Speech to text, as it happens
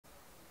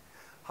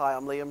Hi,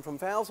 I'm Liam from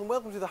Fowles and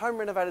welcome to the Home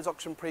Renovators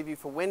auction preview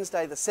for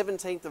Wednesday the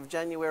 17th of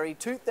January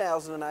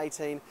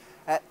 2018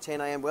 at 10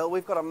 a.m. Well,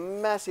 we've got a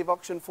massive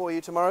auction for you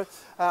tomorrow.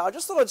 I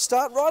just thought I'd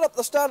start right up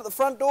the start at the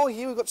front door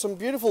here. We've got some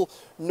beautiful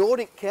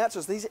Nordic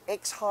couches. These are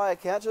X-Hire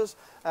couches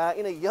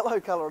in a yellow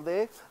colour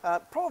there.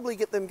 Probably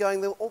get them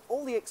going.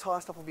 All the X-Hire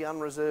stuff will be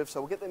unreserved,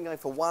 so we'll get them going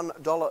for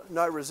 $1,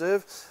 no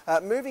reserve.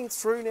 Moving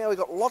through now, we've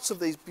got lots of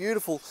these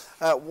beautiful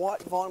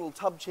white vinyl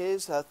tub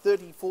chairs,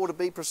 34 to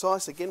be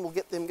precise. Again, we'll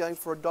get them going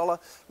for $1,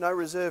 no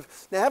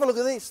reserve. Now have a look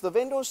at this. The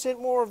vendors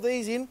sent more of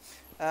these in.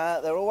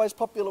 They're always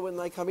popular when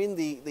they come in,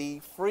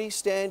 the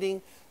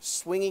freestanding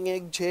swinging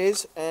egg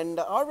chairs, and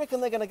I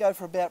reckon they're going to go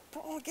for about,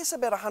 I guess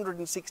about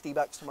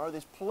 $160 tomorrow.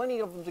 There's plenty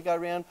of them to go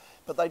around,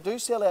 but they do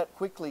sell out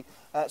quickly.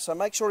 So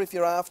make sure if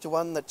you're after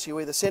one that you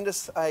either send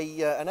us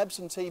an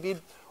absentee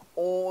bid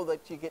or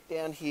that you get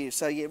down here.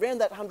 So yeah, around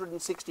that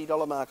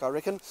 $160 mark, I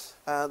reckon.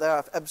 They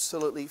are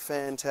absolutely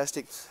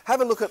fantastic.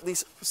 Have a look at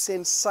this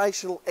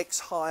sensational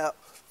X-Hire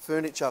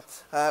furniture.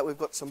 We've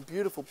got some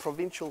beautiful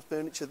provincial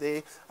furniture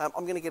there. I'm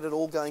going to get it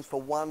all going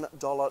for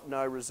 $1,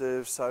 no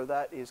reserve, so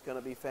that is going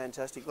to be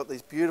fantastic. Got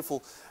these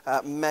beautiful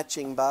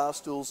matching bar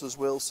stools as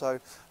well, so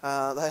they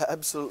are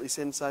absolutely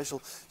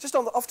sensational. Just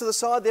off to the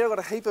side there, I've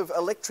got a heap of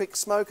electric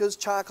smokers,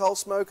 charcoal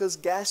smokers,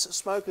 gas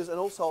smokers, and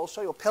also I'll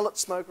show you a pellet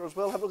smoker as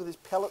well. Have a look at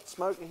this pellet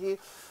smoker here.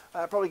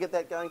 Probably get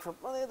that going for,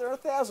 well, there are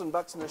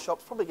 $1,000 in the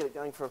shops, probably get it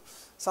going for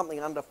something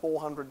under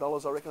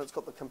 $400. I reckon it's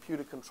got the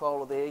computer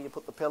controller there, you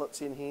put the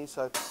pellets in here,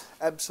 so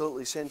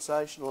absolutely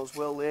sensational as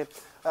well there.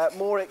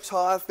 More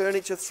X-Hire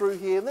furniture through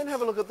here, and then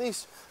have a look at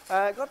this.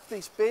 Got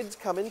these beds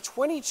coming,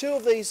 22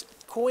 of these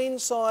queen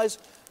size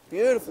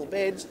beautiful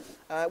beds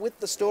with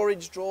the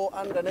storage drawer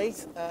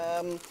underneath.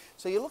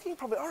 So you're looking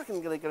probably, I reckon,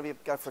 going to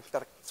go for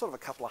about sort of a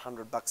couple of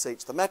 $100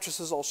 each. The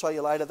mattresses I'll show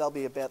you later, they'll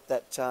be about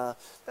that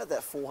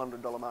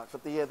 $400 mark.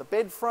 But the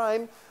bed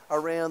frame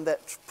around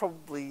that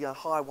probably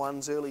high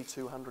ones, early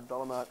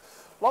 $200 mark.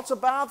 Lots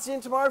of baths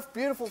in tomorrow,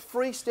 beautiful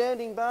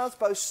freestanding baths,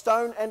 both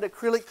stone and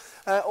acrylic.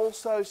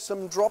 Also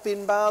some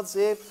drop-in baths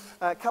there.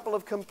 A couple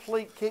of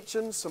complete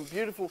kitchens, some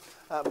beautiful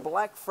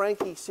black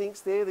Frankie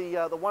sinks there,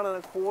 the 1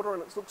 1/4,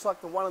 and it looks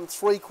like the 1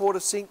 3/4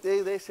 sink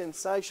there. They're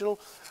sensational.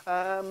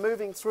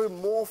 Moving through,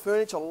 more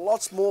furniture,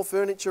 lots more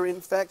furniture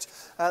in fact.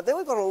 Then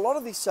we've got a lot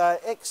of this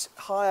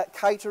X-Hire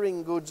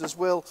catering goods as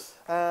well.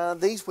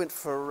 These went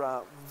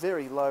for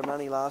very low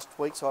money last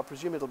week, so I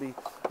presume it'll be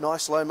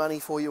nice low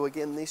money for you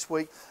again this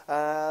week.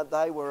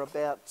 They were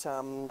about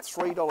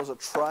 $3 a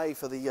tray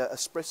for the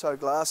espresso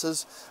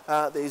glasses.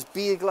 There's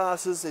beer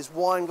glasses, there's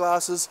wine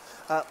glasses,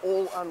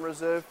 all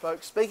unreserved,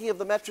 folks. Speaking of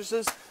the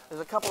mattresses,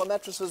 there's a couple of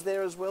mattresses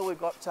there as well. We've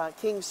got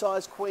king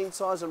size, queen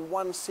size, and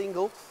one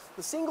single.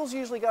 The singles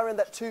usually go around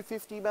that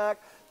 $250 mark.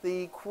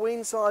 The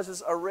queen size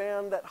is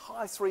around that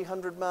high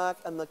 $300 mark,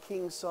 and the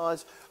king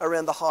size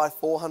around the high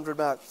 $400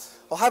 mark.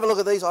 I'll have a look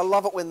at these. I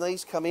love it when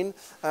these come in.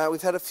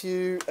 We've had a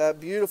few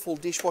beautiful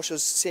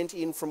dishwashers sent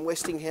in from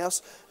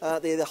Westinghouse.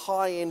 They're the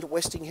high-end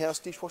Westinghouse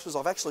dishwashers.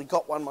 I've actually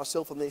got one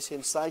myself, and they're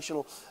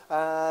sensational.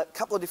 A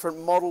couple of different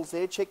models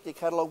there. Check your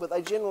catalogue, but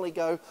they generally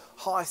go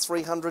high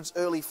 300s,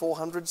 early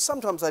 400s.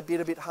 Sometimes they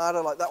bid a bit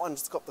harder, like that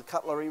one's got the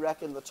cutlery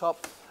rack in the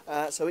top.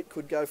 So it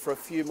could go for a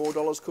few more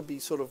dollars, could be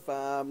sort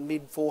of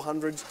mid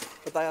 400s,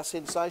 but they are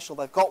sensational.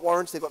 They've got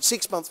warranties, they've got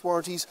 6 months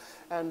warranties,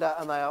 and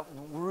they are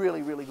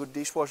really, really good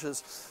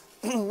dishwashers.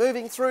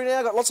 Moving through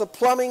now, got lots of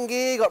plumbing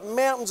gear, got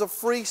mountains of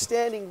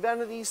freestanding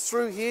vanities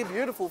through here,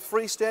 beautiful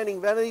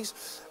freestanding vanities.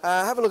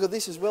 Have a look at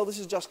this as well. This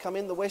has just come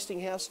in, the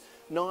Westinghouse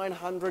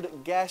 900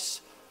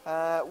 gas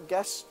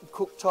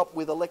cooktop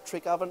with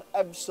electric oven,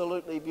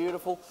 absolutely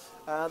beautiful.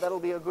 That'll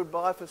be a good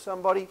buy for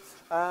somebody.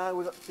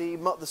 We've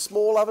got the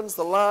small ovens,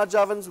 the large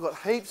ovens, we've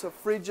got heaps of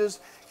fridges,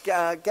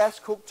 gas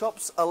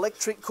cooktops,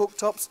 electric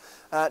cooktops.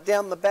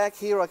 Down the back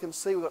here I can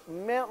see we've got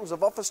mountains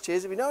of office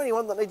chairs. If you know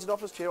anyone that needs an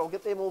office chair, I'll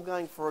get them all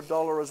going for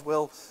 $1 as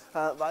well.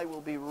 They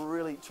will be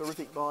really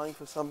terrific buying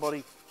for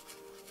somebody.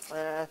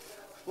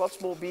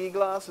 Lots more beer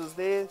glasses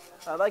there.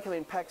 They come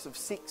in packs of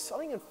 6, I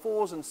think in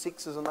 4s and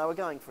 6s, and they were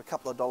going for a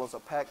couple of dollars a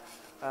pack.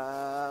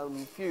 A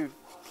few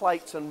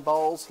plates and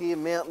bowls here,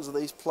 mountains of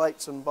these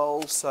plates and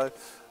bowls, so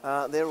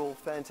they're all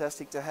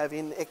fantastic to have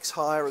in.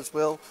 X-Hire as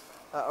well.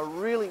 A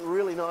really,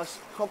 really nice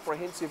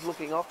comprehensive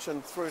looking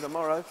auction through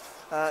tomorrow.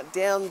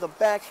 Down the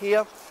back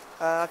here,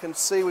 I can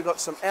see we've got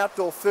some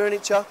outdoor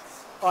furniture.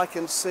 I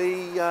can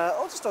see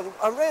just a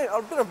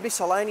bit of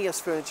miscellaneous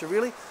furniture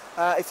really.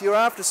 If you're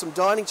after some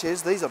dining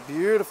chairs, these are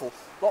beautiful.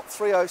 Lot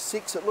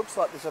 306, it looks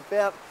like there's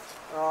about,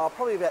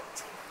 probably about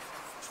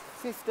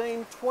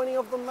 15, 20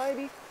 of them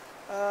maybe.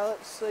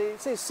 Let's see,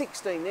 it says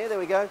 16 there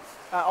we go.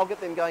 I'll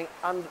get them going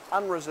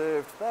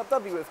unreserved. They'll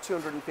be worth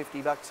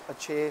 $250 a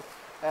chair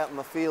out in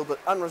the field, but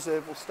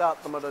unreserved will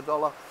start them at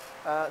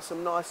 $1.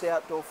 Some nice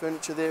outdoor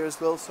furniture there as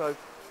well, so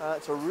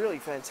it's a really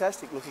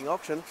fantastic looking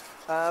auction.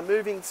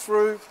 Moving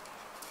through,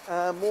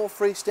 more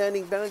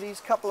freestanding vanities,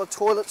 couple of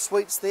toilet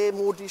suites there,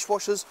 more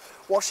dishwashers,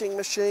 washing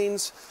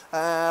machines,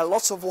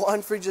 lots of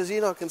wine fridges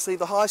in. I can see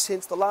the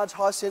Hisense, the large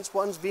Hisense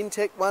ones,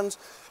 Vintech ones,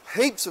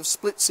 heaps of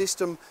split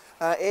system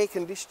air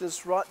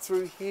conditioners right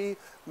through here,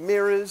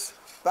 mirrors,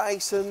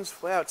 basins.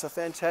 Wow, it's a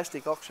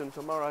fantastic auction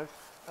tomorrow.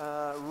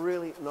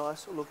 Really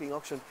nice looking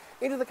auction.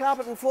 Into the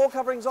carpet and floor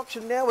coverings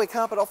auction now, where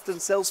carpet often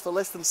sells for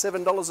less than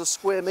 $7 a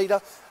square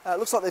metre.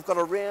 Looks like they've got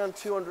around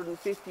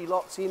 250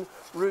 lots in,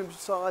 room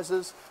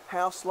sizes,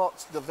 house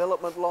lots,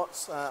 development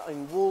lots,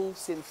 in wool,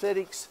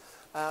 synthetics,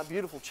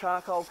 beautiful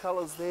charcoal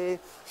colours there,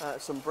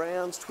 some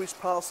browns, twist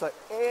piles, so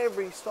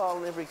every style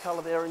and every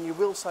colour there, and you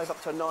will save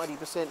up to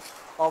 90%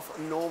 off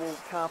normal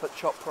carpet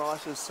shop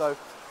prices. So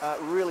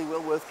really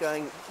well worth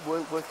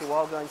your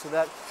while going to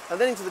that. And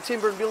then into the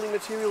timber and building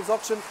materials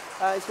auction.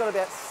 It's got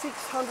about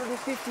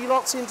 650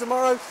 lots in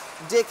tomorrow.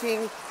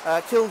 Decking,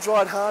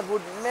 kiln-dried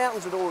hardwood,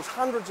 mountains of doors,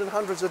 hundreds and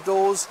hundreds of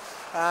doors,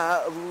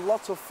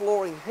 lots of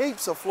flooring,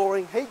 heaps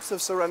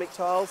of ceramic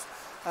tiles.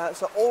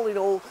 So all in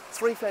all,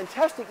 3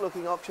 fantastic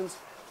looking auctions.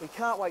 We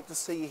can't wait to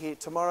see you here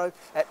tomorrow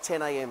at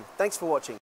 10 a.m. Thanks for watching.